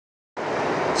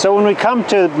So when we come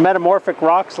to metamorphic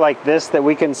rocks like this that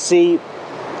we can see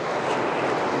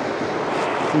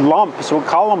lumps, we'll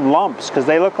call them lumps because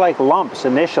they look like lumps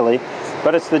initially,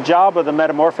 but it's the job of the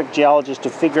metamorphic geologist to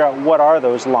figure out what are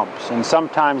those lumps. And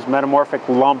sometimes metamorphic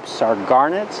lumps are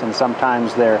garnets and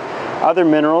sometimes they're other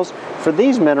minerals. For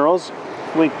these minerals,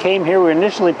 we came here, we were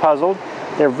initially puzzled.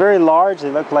 They're very large,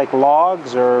 they look like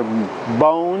logs or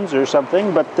bones or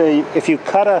something, but if you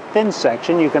cut a thin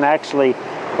section, you can actually,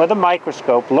 with a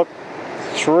microscope, look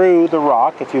through the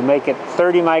rock. If you make it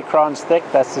 30 microns thick,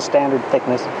 that's the standard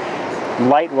thickness,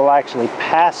 light will actually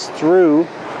pass through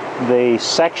the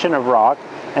section of rock,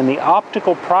 and the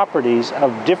optical properties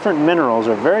of different minerals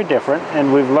are very different,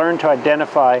 and we've learned to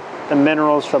identify the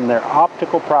minerals from their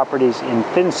optical properties in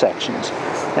thin sections.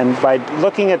 And by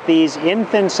looking at these in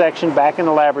thin section back in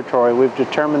the laboratory, we've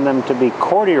determined them to be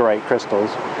cordierite crystals,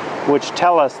 which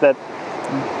tell us that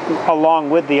along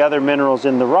with the other minerals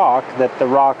in the rock, that the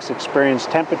rocks experience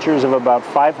temperatures of about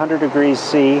 500 degrees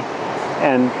C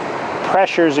and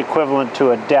pressures equivalent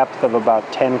to a depth of about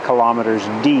 10 kilometers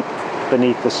deep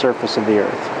beneath the surface of the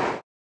Earth.